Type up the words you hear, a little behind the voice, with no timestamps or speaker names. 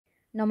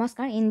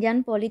নমস্কাৰ ইণ্ডিয়ান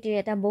পলিটিৰ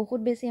এটা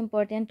বহুত বেছি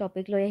ইম্পৰ্টেণ্ট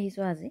টপিক লৈ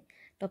আহিছোঁ আজি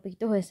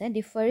টপিকটো হৈছে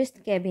the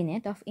first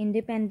cabinet of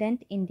independent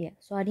India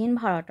স্বাধীন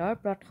ভাৰতৰ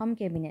প্ৰথম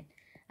কেবিনেট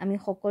আমি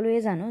সকলোৱে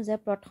জানো যে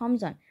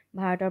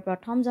ভাৰতৰ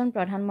প্ৰথমজন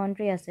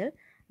প্ৰধানমন্ত্ৰী আছিল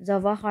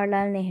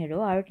জৱাহৰলাল নেহৰু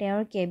আৰু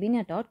তেওঁৰ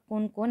কেবিনেটত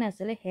কোন কোন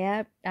আছিল সেয়া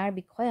তাৰ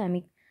বিষয়ে আমি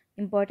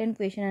ইম্পৰ্টেণ্ট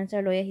কুৱেশ্যন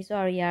আনচাৰ লৈ আহিছোঁ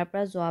আৰু ইয়াৰ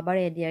পৰা যোৱাবাৰ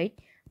ADREত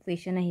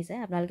কুৱেশ্যন আহিছে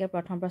আপোনালোকে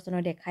প্ৰথম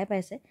প্ৰশ্নটো দেখাই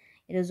পাইছে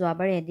এইটো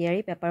যোৱাবাৰ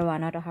ADRE পেপাৰ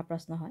 1ত অহা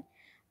প্ৰশ্ন হয়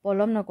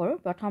পলম নকৰোঁ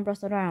প্ৰথম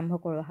প্ৰশ্নটো আৰম্ভ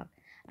কৰোঁ আহক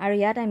আৰু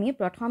ইয়াত আমি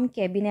প্ৰথম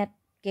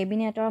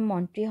কেবিনেটৰ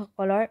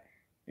মন্ত্ৰীসকলৰ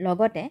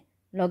লগতে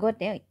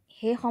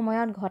সেই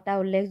সময়ত ঘটা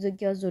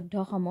উল্লেখযোগ্য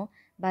যুদ্ধসমূহ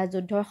বা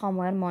যুদ্ধৰ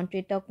সময়ত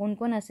মন্ত্ৰিত্ব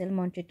কোন আছিল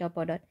মন্ত্ৰিত্ব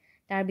পদত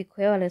তাৰ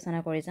বিষয়েও আলোচনা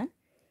কৰি যাম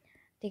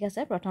ঠিক আছে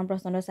প্ৰথম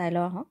প্ৰশ্নটো চাই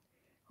লওঁ আহক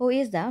who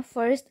is the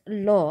first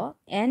law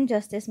and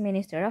justice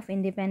minister of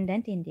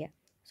independent India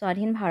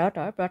স্বাধীন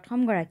ভাৰতৰ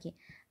প্ৰথমগৰাকী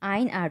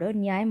আইন আৰু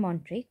ন্যায়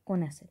মন্ত্ৰী কোন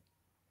আছিল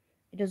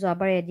এইটো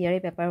যোৱাবাৰ ADRE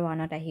পেপাৰ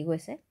 1ত আহি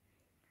গৈছে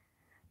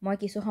মই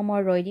কিছু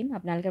সময় ৰৈ দিম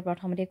আপোনালোকে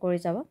প্ৰথমতে কৰি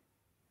যাব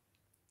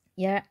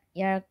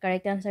ইয়াৰ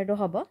কাৰেক্ট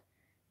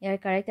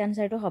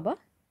আনসাৰটো হ'ব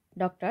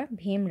doctor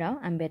Bhimrao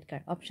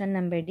Ambedkar option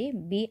number D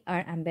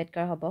BR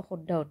Ambedkar হ'ব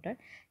শুদ্ধ উত্তৰ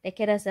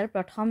তেখেত আছিল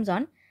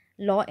প্ৰথমজন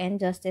ল and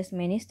justice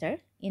minister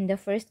in the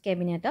first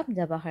cabinet of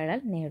Jawaharlal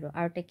Nehru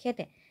আৰু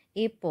তেখেতে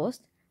এই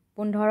পোষ্ট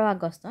 15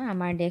 আগষ্ট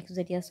আমাৰ দেশ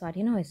যেতিয়া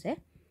স্বাধীন হৈছে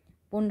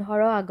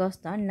 15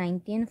 আগষ্ট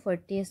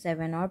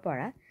 1947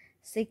 পৰা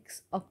 6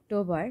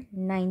 অক্টোবৰ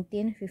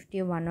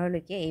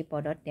 1951 এই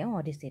পদত তেওঁ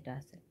অধিষ্ঠিত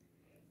আছিল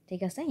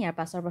ঠিক আছে ইয়াৰ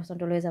পাছৰ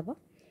প্ৰশ্নটো লৈ যাব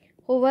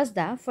who was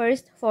the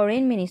first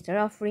foreign minister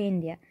of free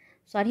India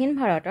স্বাধীন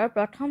ভাৰতৰ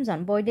প্ৰথমজন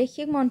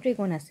বৈদেশিক মন্ত্ৰী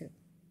কোন আছিল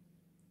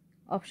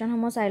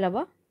অপশ্যনসমূহ চাই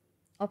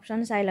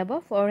ল'ব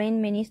ফৰেইন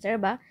মিনিষ্টাৰ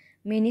বা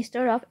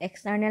মিনিষ্টাৰ অফ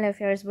এক্সটাৰ্নেল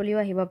এফেয়াৰ্ছ বুলিও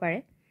আহিব পাৰে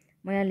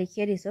মই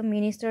লিখিয়ে দিছোঁ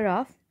মিনিষ্টাৰ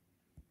অফ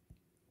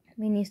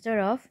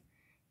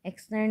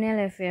এক্সটাৰ্নেল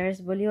এফেয়াৰ্ছ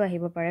বুলিও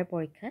আহিব পাৰে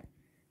পৰীক্ষাত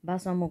বা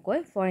চমুকৈ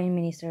ফৰেইন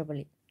মিনিষ্টাৰ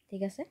বুলি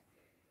ঠিক আছে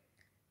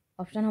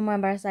অপশ্যনসমূহ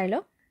এবাৰ চাই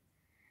লওক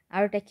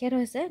আৰু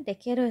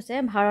তেখেত হৈছে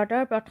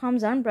ভাৰতৰ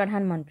প্ৰথমজন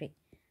প্ৰধানমন্ত্ৰী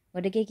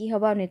গতিকে কি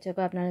হ'ব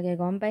নিশ্চয়কৈ আপোনালোকে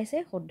গম পাইছে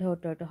শুদ্ধ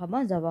উত্তৰটো হ'ব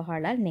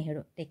জৱাহৰলাল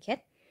নেহৰু তেখেত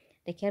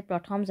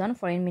প্ৰথমজন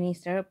ফৰেইন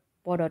মিনিষ্টাৰ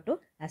পদতো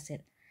আছিল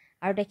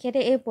আৰু তেখেতে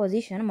এই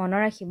পজিশ্যন মনত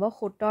ৰাখিব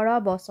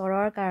 17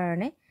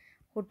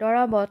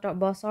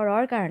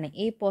 বছৰৰ কাৰণে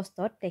এই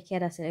পোষ্টত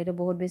তেখেত আছিল এইটো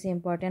বহুত বেছি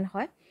ইম্পৰ্টেণ্ট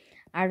হয়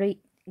আৰু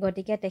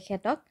গতিকে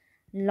তেখেতক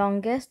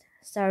longest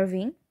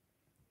serving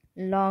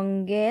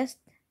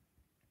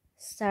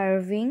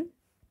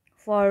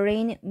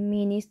foreign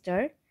minister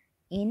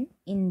in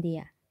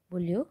India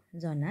বুলিও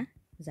জনা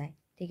যায়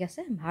ঠিক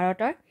আছে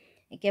ভাৰতৰ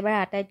একেবাৰে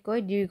আটাইতকৈ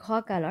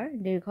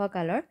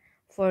দীৰ্ঘকালৰ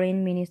ফৰেইন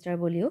মিনিষ্টাৰ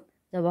বুলিও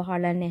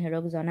জৱাহৰলাল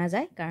নেহৰুক জনা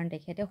যায় কাৰণ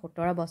তেখেতে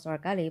 17 বছৰ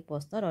কাল এই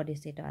পোষ্টত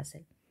অধিষ্ঠিত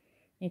আছিল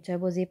নিশ্চয়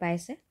বুজি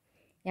পাইছে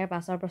ইয়াৰ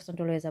পাছৰ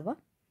প্ৰশ্নটো লৈ যাব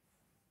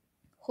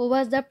who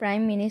was the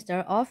prime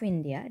minister of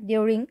India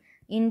during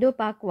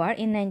ইণ্ডো-পাক war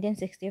in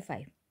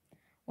 1965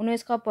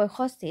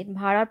 1965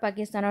 Bharat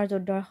পাকিস্তানৰ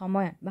যুদ্ধৰ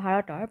সময়ত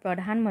ভাৰতৰ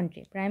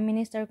প্ৰধানমন্ত্ৰী প্ৰাইম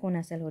মিনিষ্টাৰ কোন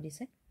আছিল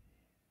সুধিছে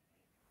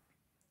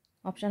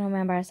অপশ্যনসমূহ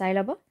এবাৰ চাই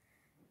ল'ব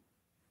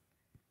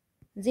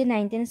যি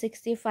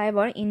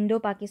 1965 ইণ্ডো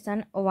পাকিস্তান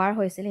ৱাৰ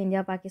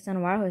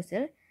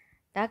হৈছিল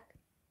তাক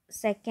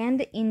ছেকেণ্ড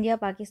ইণ্ডিয়া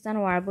পাকিস্তান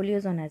ৱাৰ বুলিও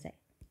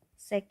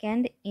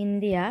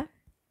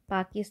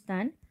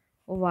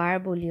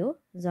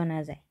জনা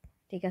যায়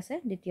ঠিক আছে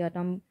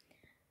দ্বিতীয়তম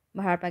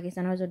ভাৰত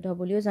পাকিস্তানৰ যুদ্ধ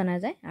বুলিও জনা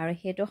যায় আৰু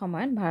সেইটো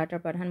সময়ত ভাৰতৰ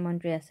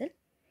প্ৰধানমন্ত্ৰী আছিল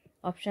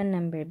option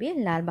number B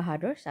Lal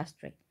Bahadur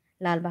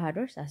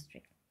Shastri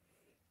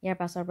ইয়াৰ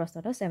পাছৰ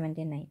প্ৰশ্নটো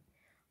 79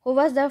 who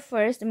was the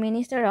first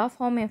minister of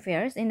home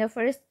affairs in the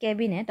first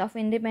cabinet of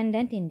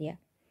independent India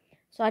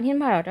স্বাধীন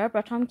ভাৰতৰ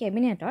প্ৰথম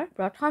কেবিনেটৰ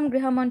প্ৰথম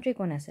গৃহমন্ত্ৰী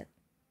কোন আছিল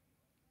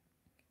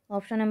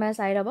অপশ্যন নম্বৰ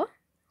চাই ল'ব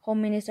হোম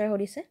মিনিষ্টাৰ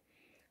সুধিছে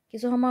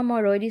কিছু সময় মই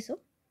ৰৈ দিছোঁ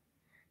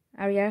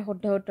আৰু ইয়াৰ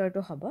শুদ্ধ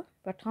উত্তৰটো হ'ব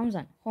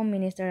প্ৰথমজন হোম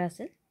মিনিষ্টাৰ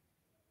আছিল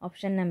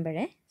অপশ্যন নম্বৰ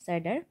এ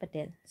চৰ্দাৰ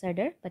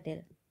পেটেল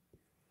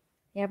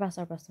ইয়াৰ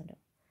পাছৰ প্ৰশ্নটো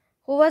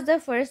who was the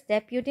first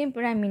deputy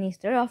prime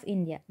minister of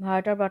India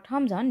ভাৰতৰ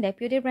প্ৰথমজন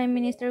ডেপুটি প্ৰাইম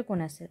মিনিষ্টাৰ কোন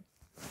আছিল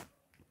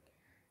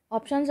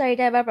অপশ্যন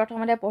 4টা এবাৰ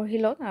প্ৰথমতে পঢ়ি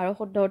লওক আৰু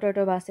শুদ্ধ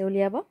উত্তৰটো বাছি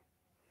উলিয়াব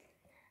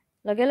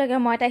লগে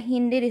মই এটা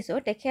হিন্দী দিছোঁ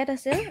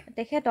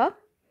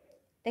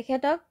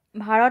তেখেতক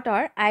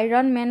ভাৰতৰ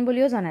আইৰণ মেন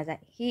বুলিও জনা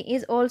যায় he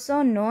is also'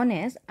 known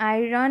as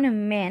Iron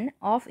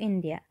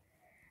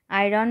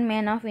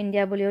man of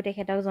India বুলিও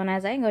তেখেতক জনা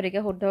যায় গতিকে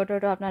শুদ্ধ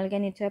উত্তৰটো আপোনালোকে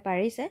নিশ্চয়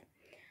পাৰিছে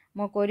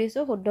মই কৈ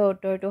দিছোঁ শুদ্ধ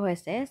উত্তৰটো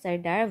হৈছে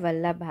চৰ্দাৰ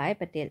বল্লভ ভাই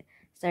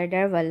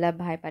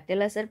পেটেল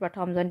আছিল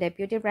প্ৰথমজন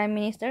ডেপুটি প্ৰাইম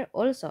মিনিষ্টাৰ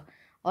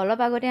অলপ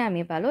আগতে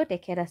আমি পালোঁ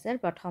তেখেত আছিল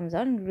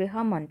প্ৰথমজন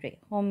গৃহমন্ত্ৰী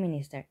হোম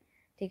মিনিষ্টাৰ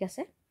ঠিক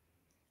আছে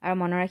আৰু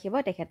মনত ৰাখিব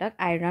তেখেতক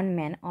আইৰণ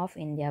মেন অফ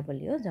ইণ্ডিয়া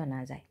বুলিও জনা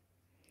যায়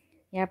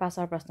ইয়াৰ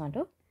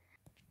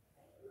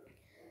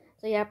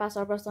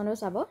পাছৰ প্ৰশ্নটো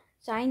চাব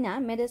China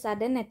made a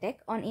sudden attack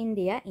on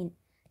India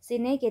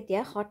চীনে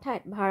কেতিয়া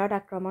হঠাৎ ভাৰত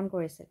আক্ৰমণ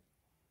কৰিছিল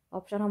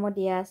অপশ্যনসমূহ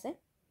দিয়া আছে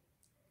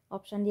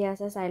অপশ্যন দিয়া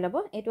আছে চাই ল'ব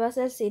এইটো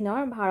আছে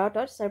চীনৰ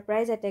ভাৰতত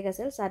সাৰপ্ৰাইজ এটেক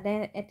আছিল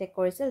সাডেন এটেক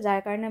কৰিছিল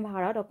যাৰ কাৰণে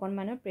ভাৰত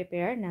অকণমানো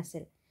প্ৰিপেয়াৰ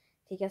নাছিল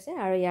ঠিক আছে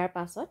আৰু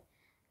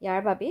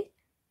ইয়াৰ বাবে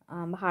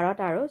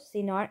ভাৰত আৰু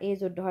চীনৰ এই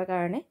যুদ্ধৰ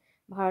কাৰণে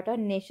ভাৰতত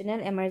নেশ্যনেল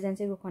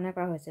এমাৰ্জেঞ্চি ঘোষণা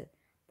কৰা হৈছিল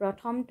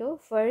প্ৰথমটো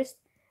ফাৰ্ষ্ট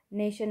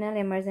নেশ্যনেল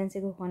এমাৰ্জেঞ্চি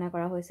ঘোষণা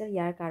কৰা হৈছিল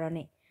ইয়াৰ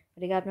কাৰণে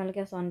গতিকে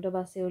আপোনালোকে চনটো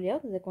বাছি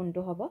উলিয়াওক যে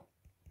কোনটো হ'ব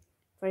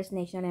ফাৰ্ষ্ট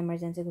নেশ্যনেল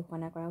এমাৰ্জেঞ্চি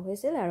ঘোষণা কৰা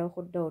হৈছিল আৰু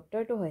শুদ্ধ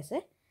উত্তৰটো হৈছে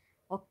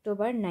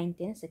অক্টোবৰ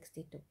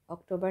 1962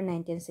 অক্টোবৰ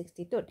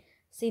 1962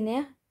 চীনে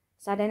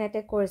সাডেন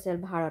এটেক কৰিছিল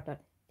ভাৰতত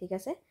ঠিক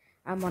আছে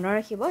আৰু মনত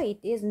ৰাখিব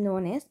it is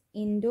known as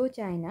Indo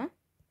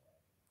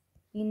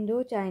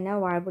China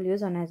war বুলিও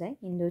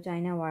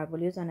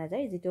জনা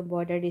যায় যিটো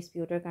বৰ্ডাৰ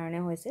ডিস্পিউটৰ কাৰণে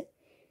হৈছিল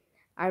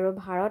আৰু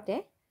ভাৰতে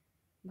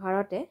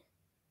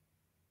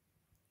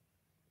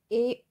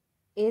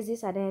এই যি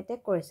সাডেন এটেক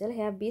কৰিছিল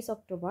সেয়া 20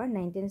 অক্টোবৰ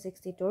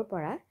 1962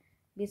 পৰা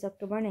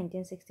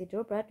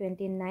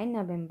 29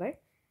 নৱেম্বৰ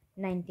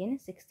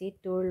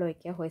 1962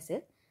 লৈকে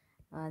হৈছিল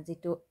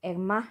যিটো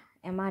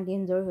এমাহ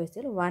দিন জোৰ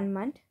হৈছিল 1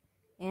 month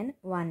and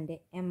 1 day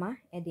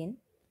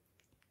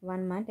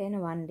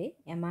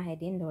এমাহ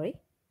এদিন ধৰি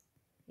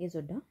এই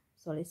যুদ্ধ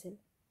চলিছিল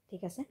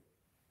ঠিক আছে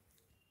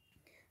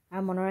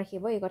আৰু মনত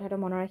ৰাখিব এই কথাটো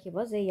মনত ৰাখিব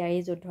যে ইয়াৰ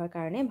এই যুদ্ধৰ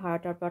কাৰণে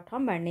ভাৰতৰ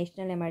প্ৰথমবাৰ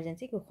নেশ্যনেল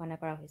এমাৰ্জেঞ্চি ঘোষণা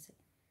কৰা হৈছিল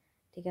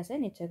ঠিক আছে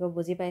নিশ্চয়কৈ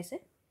বুজি পাইছে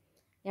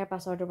ইয়াৰ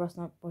পাছৰটো প্ৰশ্ন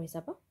পঢ়ি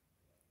চাব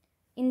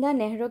in the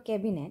Nehru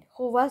cabinet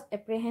who was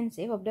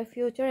এপ্ৰিহেনচিভ of the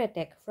future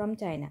attack from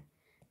China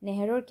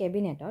নেহৰুৰ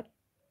কেবিনেটত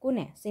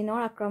কোনে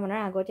চীনৰ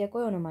আক্ৰমণৰ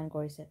আগতীয়াকৈ অনুমান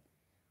কৰিছিল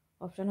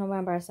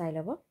অপশ্যনসমূহ এবাৰ চাই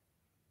ল'ব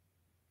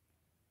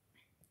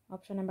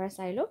অপশ্যন এবাৰ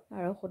চাই লওক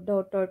আৰু শুদ্ধ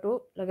উত্তৰটো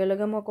লগে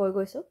লগে মই কৈ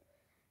গৈছোঁ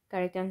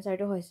কাৰেক্ট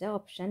আনচাৰটো হৈছে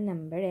অপশ্যন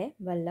নম্বৰ এ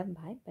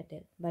বল্লভভাই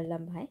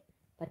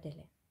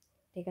পেটেলে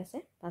ঠিক আছে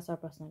পাছৰ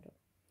প্ৰশ্নটো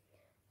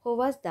who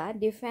was the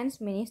defence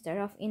minister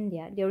of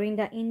India during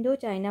the Indo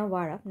China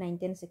war of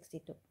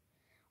 1962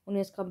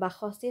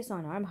 1962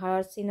 চনৰ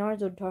ভাৰত চীনৰ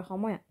যুদ্ধৰ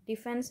সময়ত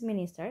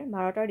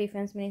ভাৰতৰ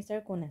ডিফেন্স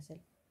মিনিষ্টাৰ কোন আছিল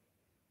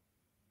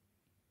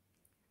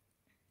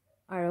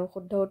আৰু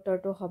শুদ্ধ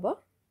উত্তৰটো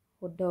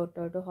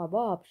হ'ব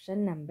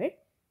option number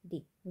D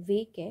V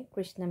K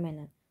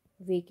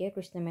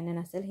কৃষ্ণমেনন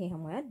আছিল সেই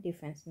সময়ত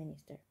ডিফেন্স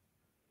মিনিষ্টাৰ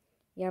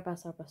ইয়াৰ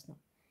পাছৰ প্ৰশ্ন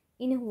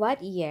in what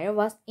year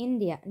was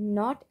India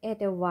not at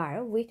A war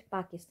with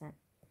Pakistan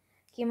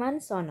কিমান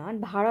চনত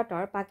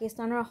ভাৰতৰ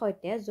পাকিস্তানৰ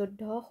সৈতে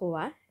যুদ্ধ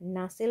হোৱা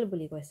নাছিল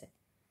বুলি কৈছে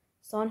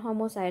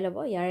চনসমূহ চাই ল'ব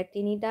ইয়াৰে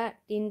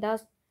তিনিটা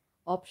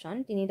অপশ্যন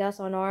তিনিটা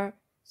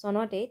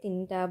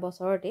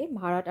বছৰতেই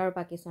ভাৰত আৰু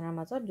পাকিস্তানৰ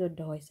মাজত যুদ্ধ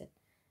হৈছিল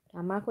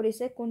আমাক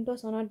সুধিছে কোনটো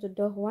চনত যুদ্ধ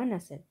হোৱা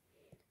নাছিল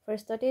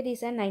ফাৰ্ষ্টতে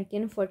দিছে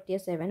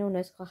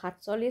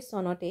 1947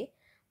 চনতেই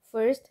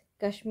ফাৰ্ষ্ট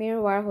কাশ্মীৰ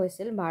ৱাৰ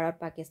হৈছিল ভাৰত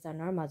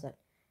পাকিস্তানৰ মাজত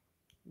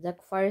যাক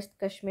ফাৰ্ষ্ট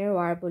কাশ্মীৰ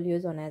ৱাৰ বুলিও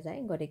জনা যায়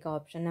গতিকে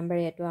অপশ্যন নম্বৰ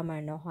এটো আমাৰ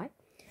নহয়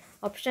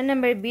অপশ্যন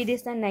নম্বৰ বি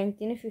দিছে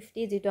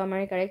 1950 যিটো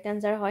আমাৰ কাৰেক্ট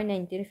আনচাৰ হয়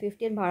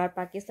 1950 ভাৰত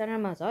পাকিস্তানৰ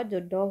মাজত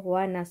যুদ্ধ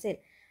হোৱা নাছিল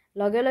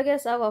লগে লগে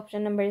চাওক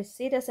অপশ্যন নম্বৰ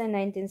চিত আছে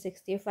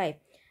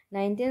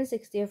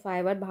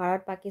 1965ত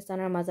ভাৰত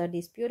পাকিস্তানৰ মাজত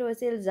ডিস্পিউট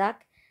হৈছিল যাক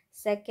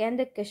ছেকেণ্ড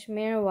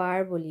কাশ্মীৰ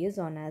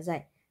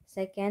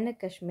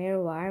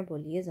ৱাৰ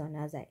বুলি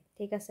জনা যায়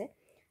ঠিক আছে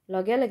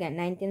লগে লগে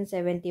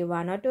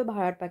 1971তো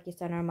ভাৰত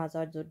পাকিস্তানৰ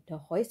মাজত যুদ্ধ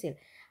হৈছিল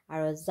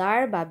আৰু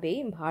যাৰ বাবেই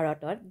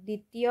ভাৰতত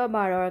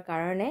দ্বিতীয়বাৰৰ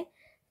কাৰণে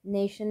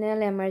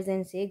নেশ্যনেল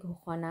এমাৰ্জেঞ্চি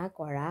ঘোষণা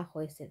কৰা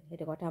হৈছিল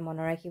সেইটো কথা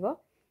মনত ৰাখিব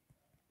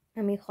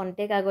আমি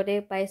খন্তেক আগতে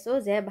পাইছোঁ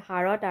যে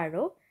ভাৰত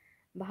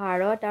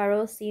আৰু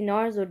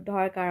চীনৰ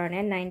যুদ্ধৰ কাৰণে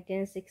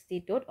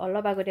 1962ত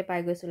অলপ আগতে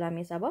পাই গৈছিলোঁ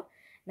আমি চাব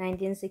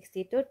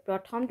 1962ত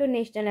প্ৰথমটো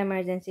নেশ্যনেল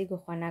এমাৰ্জেঞ্চি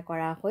ঘোষণা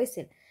কৰা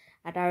হৈছিল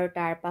আৰু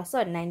তাৰ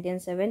পাছত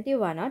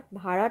 1971ত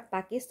ভাৰত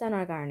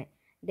পাকিস্তানৰ কাৰণে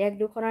দেশ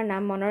দুখনৰ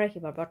নাম মনত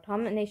ৰাখিব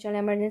প্ৰথম নেশ্যনেল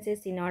এমাৰ্জেঞ্চি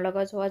চীনৰ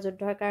লগত হোৱা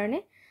যুদ্ধৰ কাৰণে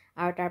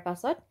আৰু তাৰ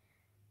পাছত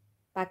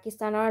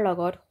পাকিস্তানৰ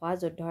লগত হোৱা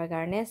যুদ্ধৰ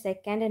কাৰণে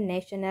ছেকেণ্ড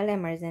নেশ্যনেল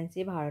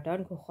এমাৰ্জেঞ্চি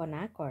ভাৰতত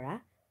ঘোষণা কৰা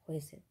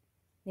হৈছিল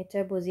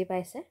নিশ্চয় বুজি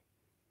পাইছে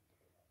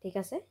ঠিক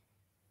আছে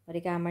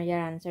গতিকে আমাৰ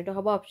ইয়াৰ আনচাৰটো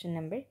হ'ব অপশ্যন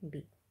নম্বৰ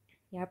বি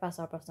ইয়াৰ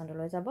পাছৰ প্ৰশ্নটো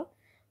লৈ যাব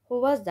who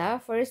was the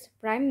first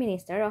prime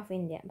minister of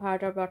India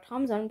ভাৰতৰ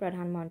প্ৰথমজন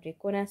প্ৰধানমন্ত্ৰী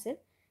কোন আছিল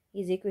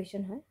ইজি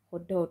কুৱেশ্যন হয়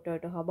শুদ্ধ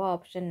উত্তৰটো হ'ব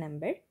অপশ্যন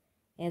নম্বৰ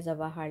এ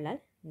জৱাহৰলাল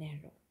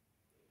নেহৰু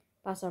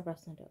পাছৰ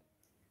প্ৰশ্নটো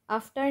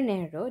after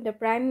Nehru the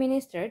prime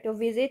minister to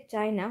visit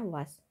China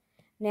was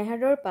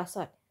নেহৰুৰ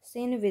পাছত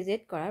চীন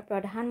ভিজিট কৰা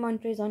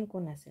প্ৰধানমন্ত্ৰীজন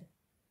কোন আছিল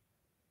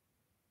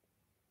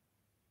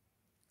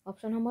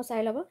অপশ্যনসমূহ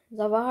চাই ল'ব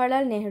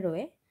জৱাহৰলাল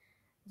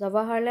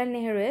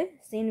নেহৰুৱে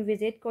চীন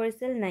ভিজিট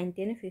কৰিছিল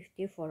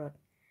 1954ত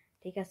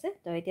ঠিক আছে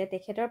তো এতিয়া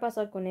তেখেতৰ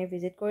পাছত কোনে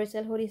ভিজিট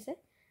কৰিছিল সুধিছে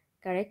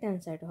কাৰেক্ট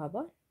আনচাৰটো হ'ব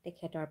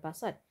তেখেতৰ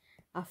পাছত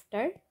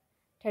আফটাৰ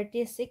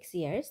 36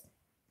 years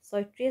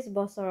 36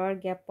 বছৰৰ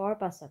গেপৰ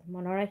পাছত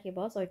মনত ৰাখিব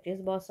 36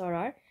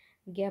 বছৰৰ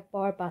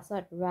গেপৰ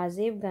পাছত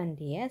ৰাজীৱ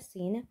গান্ধীয়ে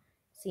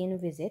চীন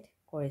ভিজিট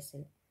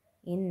কৰিছিল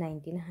ইন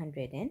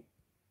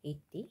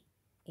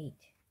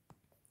 1988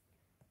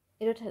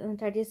 এইটো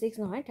 36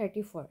 নহয়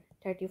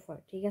 34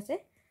 ঠিক আছে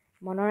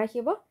মনত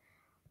ৰাখিব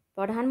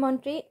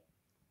প্ৰধানমন্ত্ৰী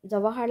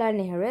জৱাহৰলাল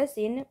নেহৰুৱে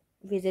চীন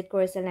ভিজিট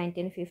কৰিছিল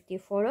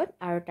 1954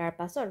 আৰু তাৰ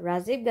পাছত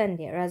ৰাজীৱ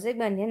গান্ধীয়ে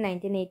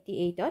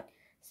 1988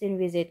 চীন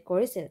ভিজিট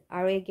কৰিছিল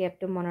আৰু এই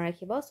গেপটো মনত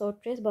ৰাখিব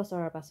 34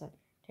 বছৰৰ পাছত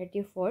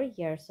 34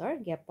 ইয়াৰ্ছৰ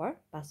গেপৰ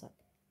পাছত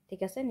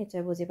ঠিক আছে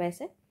নিশ্চয় বুজি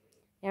পাইছে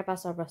ইয়াৰ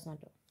পাছৰ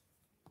প্ৰশ্নটো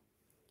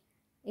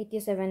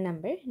 87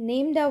 number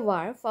name the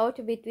war fought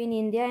between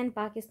India and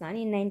Pakistan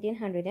in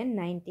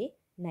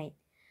 1999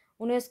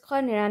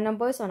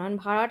 1999 চনত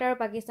ভাৰত আৰু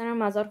পাকিস্তানৰ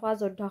মাজত হোৱা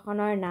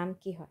যুদ্ধখনৰ নাম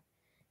কি হয়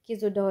কি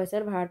যুদ্ধ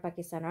হৈছিল ভাৰত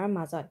পাকিস্তানৰ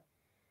মাজত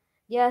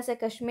দিয়া আছে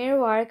Kashmir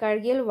war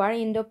Kargil war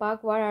Indo পাক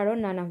ৱাৰ আৰু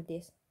নান অফ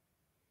দিছ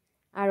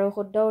আৰু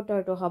শুদ্ধ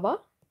উত্তৰটো হ'ব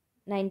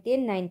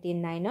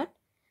 1999ত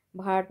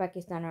ভাৰত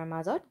পাকিস্তানৰ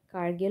মাজত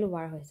কাৰ্গিল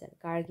ৱাৰ হৈছিল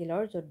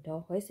কাৰ্গিলৰ যুদ্ধ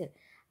হৈছিল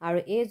আৰু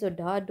এই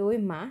যুদ্ধ 2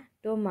 মাহ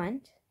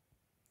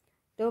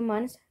 2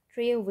 months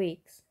 3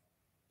 weeks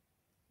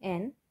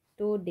and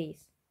 2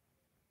 days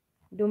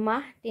 2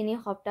 মাহ 3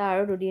 সপ্তাহ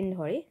আৰু 2 দিন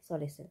ধৰি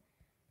চলিছিল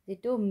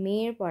যিটো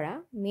মেৰ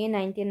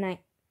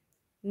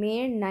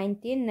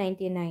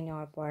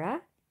 1999ৰ পৰা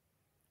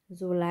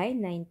জুলাই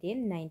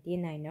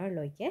 1999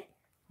 লৈকে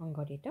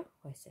সংঘটিত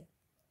হৈছিল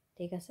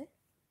ঠিক আছে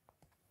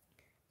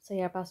সো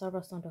ইয়াৰ পাছৰ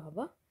প্ৰশ্নটো হ'ব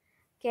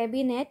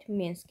কেবিনেট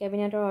মিন্স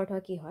কেবিনেটৰ অৰ্থ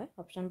কি হয়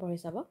অপচন পঢ়ি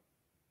চাব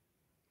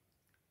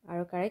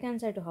আৰু কাৰেক্ট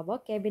আনসাৰটো হ'ব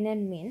cabinet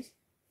means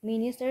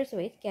মিনিষ্টাৰ্স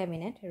with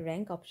cabinet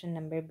rank option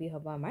number B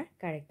হ'ব আমাৰ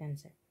কাৰেক্ট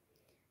আনসাৰ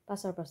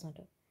পাছৰ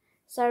প্ৰশ্নটো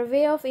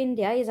survey of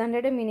India is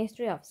under the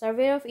ministry of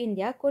survey of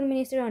India কোন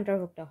মিনিষ্ট্ৰিৰ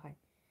অন্তৰ্ভুক্ত হয়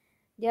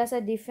দিয়া আছে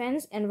defence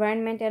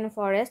environment and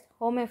forest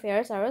home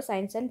affairs আৰু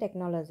সায়েন্স এণ্ড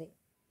টেকনলজি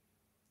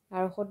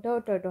আৰু শুদ্ধ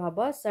উত্তৰটো হ'ব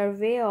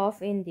সাৰ্ভে অফ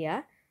ইণ্ডিয়া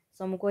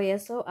চমুকৈ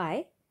SOI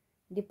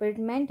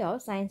department of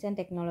science and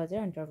টেকনলজিৰ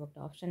অন্তৰ্ভুক্ত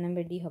অপচন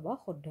নম্বৰ ডি হ'ব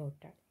শুদ্ধ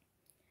উত্তৰ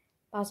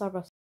পাছৰ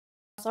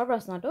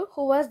প্ৰশ্নটো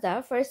who was the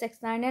first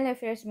external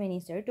affairs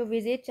minister to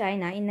visit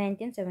China in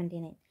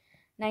 1979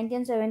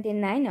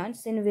 1979ত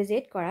চীন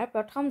ভিজিট কৰা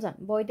প্ৰথমজন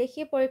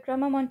বৈদেশিক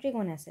পৰিক্ৰমা মন্ত্ৰী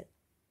কোন আছিল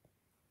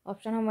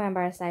অপচনসমূহ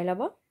এবাৰ চাই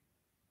ল'ব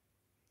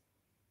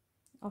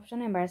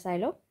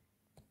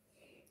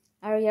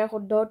আৰু ইয়াৰ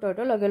শুদ্ধ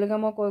উত্তৰটো লগে লগে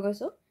মই কৈ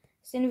গৈছোঁ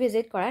চীন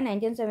ভিজিট কৰা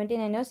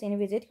 1979ত চীন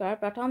ভিজিট কৰা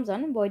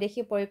প্ৰথমজন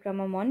বৈদেশিক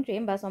পৰিক্ৰমা মন্ত্ৰী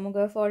বা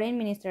চমুকৈ ফৰেইন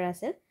মিনিষ্টাৰ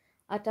আছিল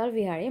অটল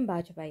বিহাৰী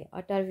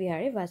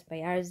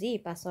বাজপেয়ী আৰু যি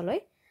পাছলৈ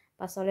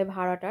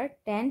ভাৰতৰ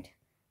 10th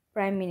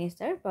প্ৰাইম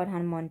মিনিষ্টাৰ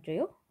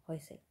প্ৰধানমন্ত্ৰীও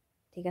হৈছিল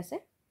ঠিক আছে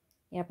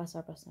ইয়াৰ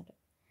পাছৰ প্ৰশ্নটো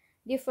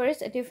the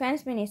first defence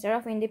minister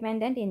of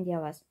independent India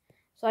was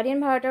স্বাধীন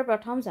ভাৰতৰ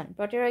প্ৰথমজন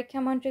প্ৰতিৰক্ষা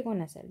মন্ত্ৰী কোন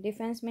আছিল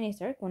ডিফেন্স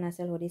মিনিষ্টাৰ কোন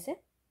আছিল সুধিছে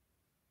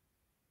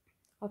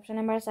অপচন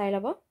নম্বৰ চাই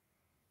ল'ব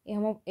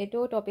এইটো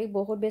টপিক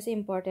বহুত বেছি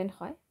ইম্পৰ্টেণ্ট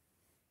হয়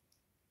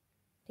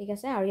ঠিক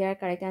আছে আৰু ইয়াৰ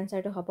কাৰেক্ট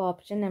আনসাৰটো হ'ব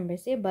option number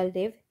C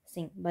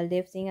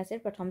Baldev Singh আছিল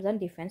প্ৰথমজন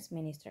ডিফেন্স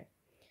মিনিষ্টাৰ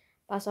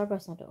পাছৰ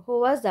প্ৰশ্নটো who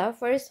was the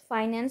first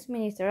finance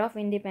minister of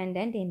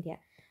independent India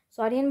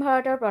স্বাধীন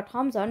ভাৰতৰ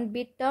প্ৰথমজন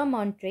বিত্ত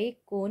মন্ত্ৰী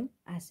কোন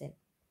আছিল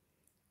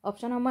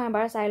অপচনসমূহ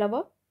এবাৰ চাই ল'ব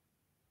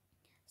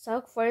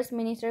চাওক ফাৰ্ষ্ট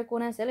মিনিষ্টাৰ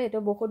কোন আছিল এইটো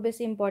বহুত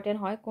বেছি ইম্পৰ্টেণ্ট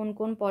হয়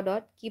কোন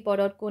পদত কি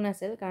পদত কোন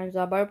আছিল কাৰণ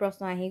যোৱাবাৰ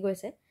প্ৰশ্ন আহি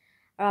গৈছে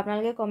আৰু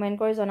আপোনালোকে কমেণ্ট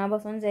কৰি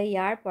জনাবচোন যে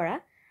ইয়াৰ পৰা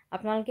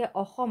আপোনালোকে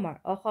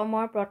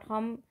অসমৰ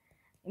প্ৰথম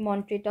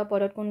মন্ত্ৰিত্ব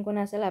পদত কোন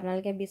আছিল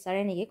আপোনালোকে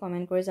বিচাৰে নেকি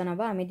কমেণ্ট কৰি জনাব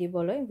আমি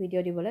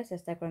ভিডিঅ' দিবলৈ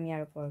চেষ্টা কৰিম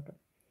ইয়াৰ ওপৰতো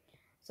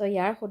সো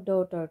ইয়াৰ শুদ্ধ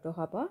উত্তৰটো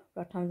হ'ব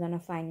প্ৰথমজন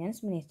ফাইনেন্স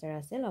মিনিষ্টাৰ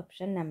আছিল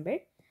অপচন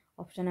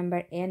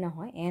নম্বৰ এ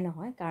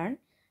নহয় কাৰণ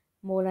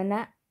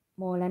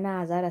মৌলানা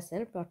আজাদ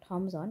আছিল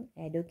প্ৰথমজন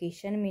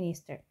এডুকেশ্যন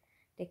মিনিষ্টাৰ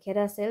তেখেত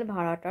আছিল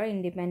ভাৰতৰ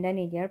ইণ্ডিপেণ্ডেণ্ট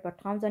ইণ্ডিয়াৰ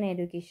প্ৰথমজন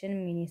এডুকেশ্যন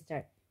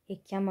মিনিষ্টাৰ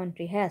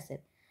শিক্ষামন্ত্ৰীহে আছিল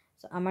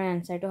সো আমাৰ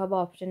আনসাৰটো হ'ব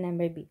option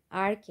number B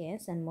RK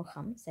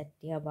Shanmukham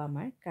Chetri হ'ব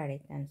আমাৰ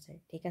কাৰেক্ট আনসাৰ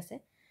ঠিক আছে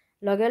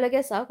লগে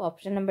লগে চাওক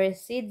অপচন নম্বৰ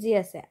চি যি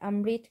আছে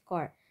অমৃত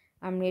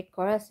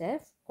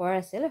কৌৰ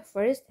আছিল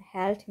ফাৰ্ষ্ট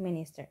হেল্থ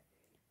মিনিষ্টাৰ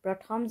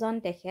প্ৰথমজন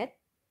তেখেত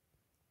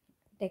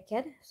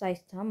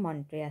স্বাস্থ্য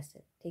মন্ত্ৰী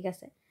আছিল ঠিক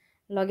আছে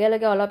লগে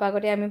লগে অলপ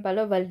আগতে আমি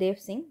পালোঁ বলদেৱ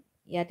সিং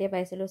ইয়াতে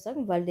পাইছিলোঁ চাওক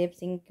বলদেৱ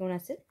সিং কোন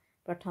আছিল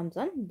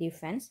প্ৰথমজন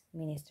ডিফেন্স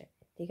মিনিষ্টাৰ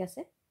ঠিক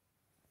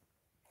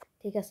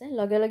আছে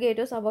লগে লগে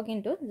এইটো চাব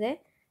কিন্তু যে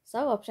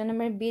চাওক অপচন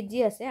নম্বৰ বি যি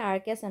আছে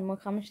RK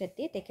সন্মুখম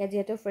চেত্ৰী তেখেত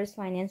যিহেতু ফাৰ্ষ্ট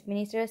ফাইনেন্স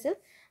মিনিষ্টাৰ আছিল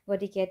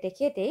গতিকে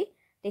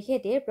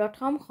তেখেতে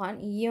প্ৰথমখন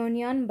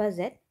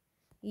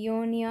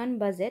ইউনিয়ন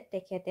বাজেট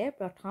তেখেতে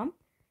প্ৰথম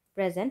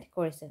প্ৰেজেণ্ট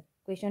কৰিছিল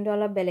কুৱেশ্যনটো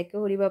অলপ বেলেগকৈ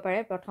সুধিব পাৰে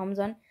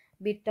প্ৰথমজন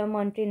বিত্ত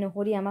মন্ত্ৰী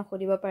নুসুধি আমাক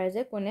সুধিব পাৰে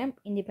যে কোনে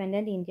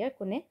ইণ্ডিপেণ্ডেণ্ট ইণ্ডিয়াৰ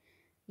কোনে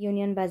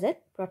ইউনিয়ন বাজেট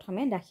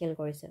প্ৰথমে দাখিল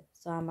কৰিছিল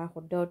সো আমাৰ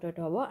শুদ্ধ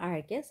উত্তৰটো হ'ব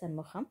RK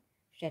সন্মুখম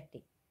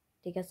চেত্ৰী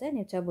ঠিক আছে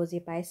নিশ্চয় বুজি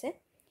পাইছে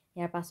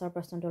ইয়াৰ পাছৰ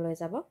প্ৰশ্নটো লৈ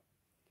যাব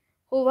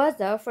who was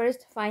the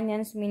first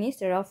finance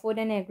minister of food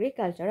and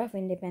agriculture of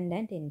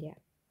independent India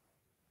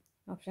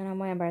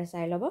অপচনসমূহ এবাৰ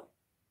চাই ল'ব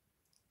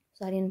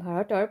স্বাধীন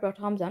ভাৰতৰ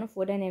প্ৰথমজন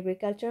ফুড এণ্ড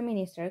এগ্ৰিকালচাৰ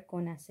মিনিষ্টাৰ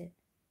কোন আছিল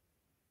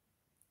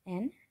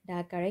and the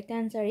correct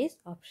answer is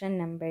option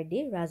number D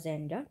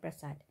Rajendra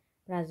Prasad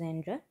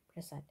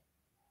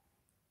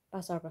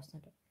পাছৰ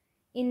প্ৰশ্নটো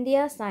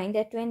India child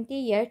A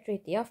 20-year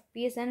treaty of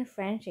peace and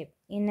friendship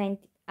in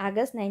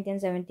August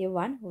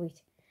 1971 which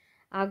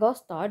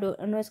আগষ্টৰ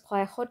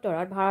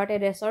 1971 ভাৰতে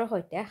দেশৰ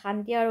সৈতে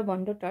শান্তি আৰু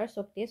বন্ধুত্বৰ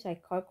চুক্তি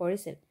স্বাক্ষৰ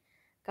কৰিছিল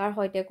কাৰ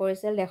সৈতে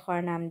কৰিছিল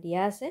দেশৰ নাম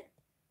দিয়া আছে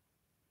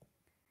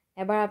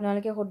এবাৰ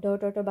আপোনালোকে শুদ্ধ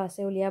উত্তৰটো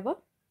বাছি উলিয়াব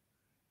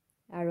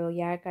আৰু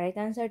ইয়াৰ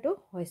কাৰেক্ট আনসাৰটো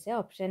হৈছে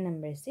অপচন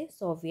নম্বৰ সি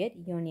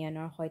সোভিয়েট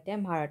ইউনিয়নৰ সৈতে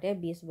ভাৰতে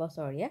 20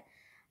 বছৰীয়া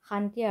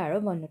শান্তি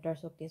আৰু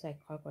বন্ধুত্বৰ চুক্তি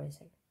স্বাক্ষৰ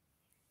কৰিছিল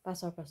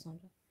পাছৰ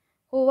প্ৰশ্নটো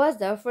Who was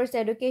the first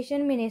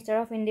education minister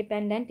of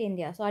independent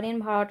India?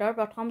 স্বাধীন ভাৰতৰ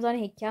প্ৰথমজন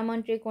শিক্ষা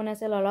মন্ত্ৰী কোন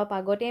আছিল অলপ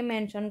আগতেই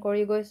মেনশ্যন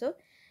কৰি গৈছো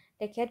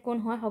তেখেত কোন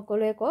হয়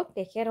সকলোৱে কওক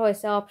তেখেত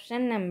হৈছে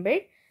option number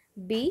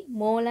B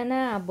Maulana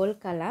Abul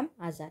Kalam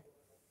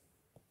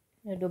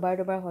Azad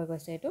দুবাৰ হৈ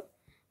গৈছে এইটো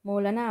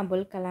মৌলানা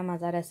আবুল কালাম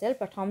আজাদ আছিল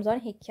প্ৰথমজন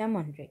শিক্ষা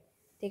মন্ত্ৰী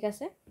ঠিক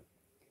আছে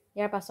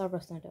ইয়াৰ পাছৰ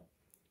প্ৰশ্নটো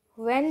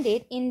When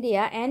did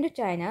India and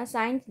China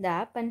signed the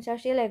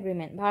Panchashil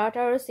Agreement? Bharat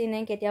আৰু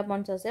চীনে কেতিয়া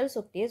পঞ্চশীল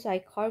চুক্তি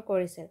স্বাক্ষৰ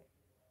কৰিছিল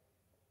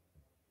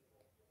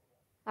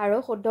আৰু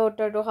শুদ্ধ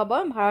উত্তৰটো হ'ব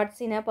ভাৰত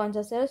চীনে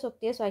পঞ্চশীল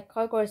চুক্তি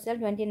স্বাক্ষৰ কৰিছিল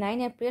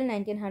 29 এপ্ৰিল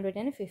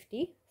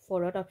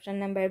 1954ত অপচন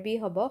নম্বৰ বি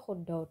হ'ব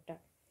শুদ্ধ উত্তৰ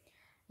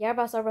ইয়াৰ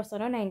পাছৰ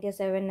প্ৰশ্ন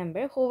 97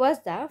 number Who was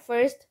the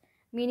first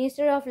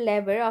Minister of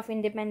Labor of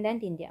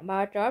Independent India?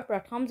 ভাৰতৰ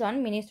প্ৰথমজন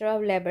Minister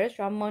of Labor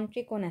শ্ৰম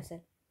মন্ত্ৰী কোন আছিল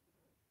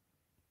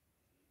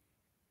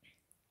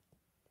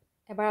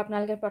এবাৰ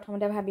আপোনালোকে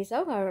প্ৰথমতে ভাবি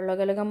চাওক আৰু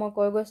লগে লগে মই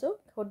কৈ গৈছো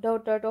শুদ্ধ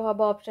উত্তৰটো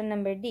হ'ব option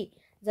number D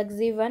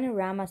Jagjivan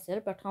Ram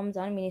আছিল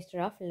প্ৰথমজন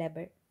Minister of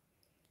Labor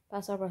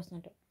পাছৰ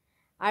প্ৰশ্নটো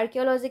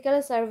Archaeological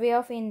Survey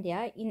of India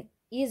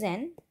is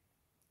an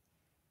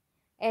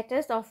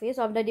attest office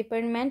of the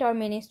Department or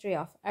Ministry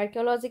of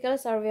Archaeological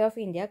Survey of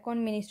India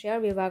কোন মিনিষ্ট্ৰী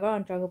আৰু বিভাগৰ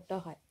অন্তৰ্ভুক্ত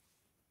হয়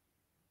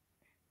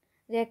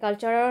যে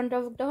কালচাৰৰ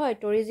অন্তৰ্ভুক্ত হয়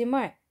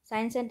টুৰিজমৰ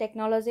সায়েন্স এণ্ড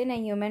টেকনলজি নে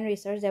হিউম্যান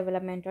ৰিসোৰ্স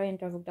ডেভেলপমেন্টৰ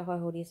অন্তৰ্ভুক্ত হয়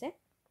সুধিছে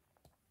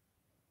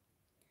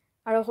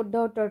আৰু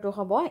শুদ্ধ উত্তৰটো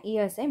হ'ব ই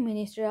আছে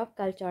মিনিষ্ট্ৰী অফ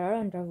কালচাৰৰ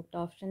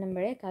অন্তৰ্ভুক্ত অপচন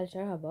নম্বৰ এ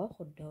কালচাৰ হ'ব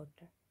শুদ্ধ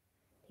উত্তৰ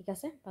ঠিক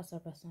আছে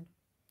পাছৰ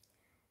প্ৰশ্নটো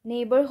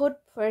Neighborhood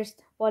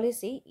first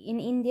policy in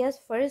India's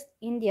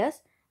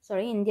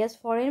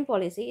foreign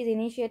policy is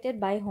initiated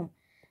by whom?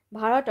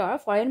 ভাৰতৰ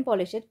foreign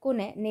policyত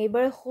কোনে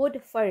neighborhood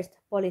first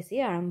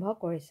policy আৰম্ভ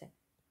কৰিছে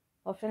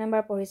অপচন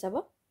নম্বৰ পঢ়ি চাব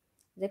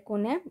যে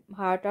কোনে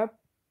ভাৰতৰ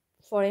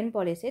foreign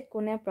policyত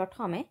কোনে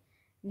প্ৰথমে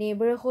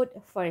neighborhood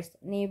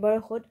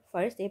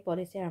first এই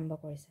policy আৰম্ভ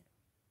কৰিছে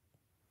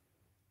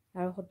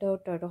আৰু শুদ্ধ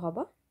উত্তৰটো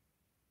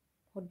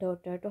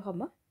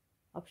হ'ব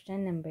অপচন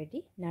নম্বৰ ডি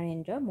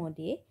নৰেন্দ্ৰ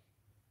মোদীয়ে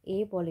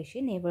এই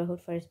পলিসি নেইবাৰহুড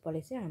ফাৰ্ষ্ট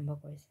পলিসি আৰম্ভ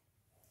কৰিছে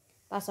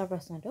পাছৰ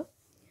প্ৰশ্নটো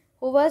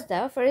Who was the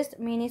first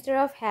Minister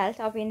of Health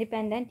of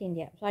Independent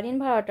India?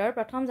 স্বাধীন ভাৰতৰ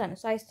প্ৰথমজন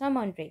স্বাস্থ্য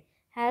মন্ত্ৰী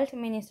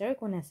হেল্থ মিনিষ্টাৰ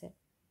কোন আছিল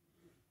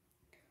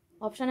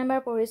অপচন নম্বৰ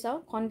পঢ়ি চাও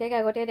খন্তেক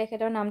আগতে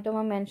তেখেতৰ নামটো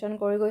মই মেনশ্যন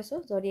কৰি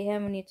গৈছো যদিহে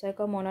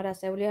নিশ্চয়কৈ মনত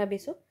আছে বুলি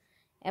ভাবিছো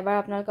এবাৰ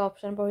আপোনালোকে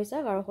অপচন পঢ়ি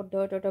চাওক আৰু শুদ্ধ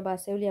উত্তৰটো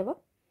বাছি উলিয়াব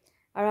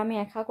আৰু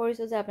আমি আশা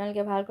কৰিছো যে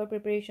আপোনালোকে ভালকৈ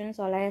প্ৰিপাৰেচন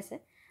চলাই আছে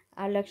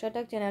আৰু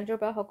লক্ষ্যটক চেনেলটোৰ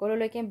পৰা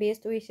সকলোলৈকে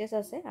বেষ্ট উইশেছ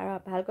আছে আৰু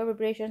ভালকৈ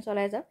প্ৰিপাৰেচন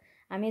চলাই যাওক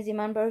আমি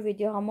যিমান পাৰো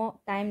ভিডিঅ'সমূহ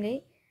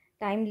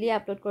টাইমলি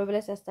আপলোড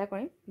কৰিবলৈ চেষ্টা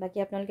কৰিম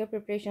বাকি আপোনালোকে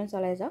প্ৰিপাৰেচন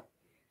চলাই যাওক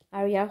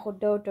আৰু ইয়াৰ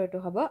শুদ্ধ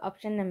উত্তৰটো হ'ব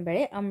অপচন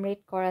নম্বৰ এ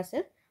অমৃত কৌৰ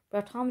আছিল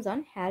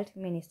প্ৰথমজন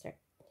হেল্থ মিনিষ্টাৰ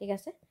ঠিক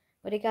আছে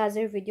গতিকে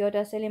আজিৰ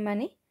ভিডিঅ'টো আছিল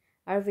ইমানেই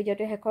আৰু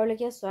ভিডিঅ'টো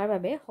শেষলৈকে চোৱাৰ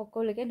বাবে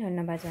সকলোকে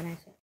ধন্যবাদ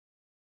জনাইছো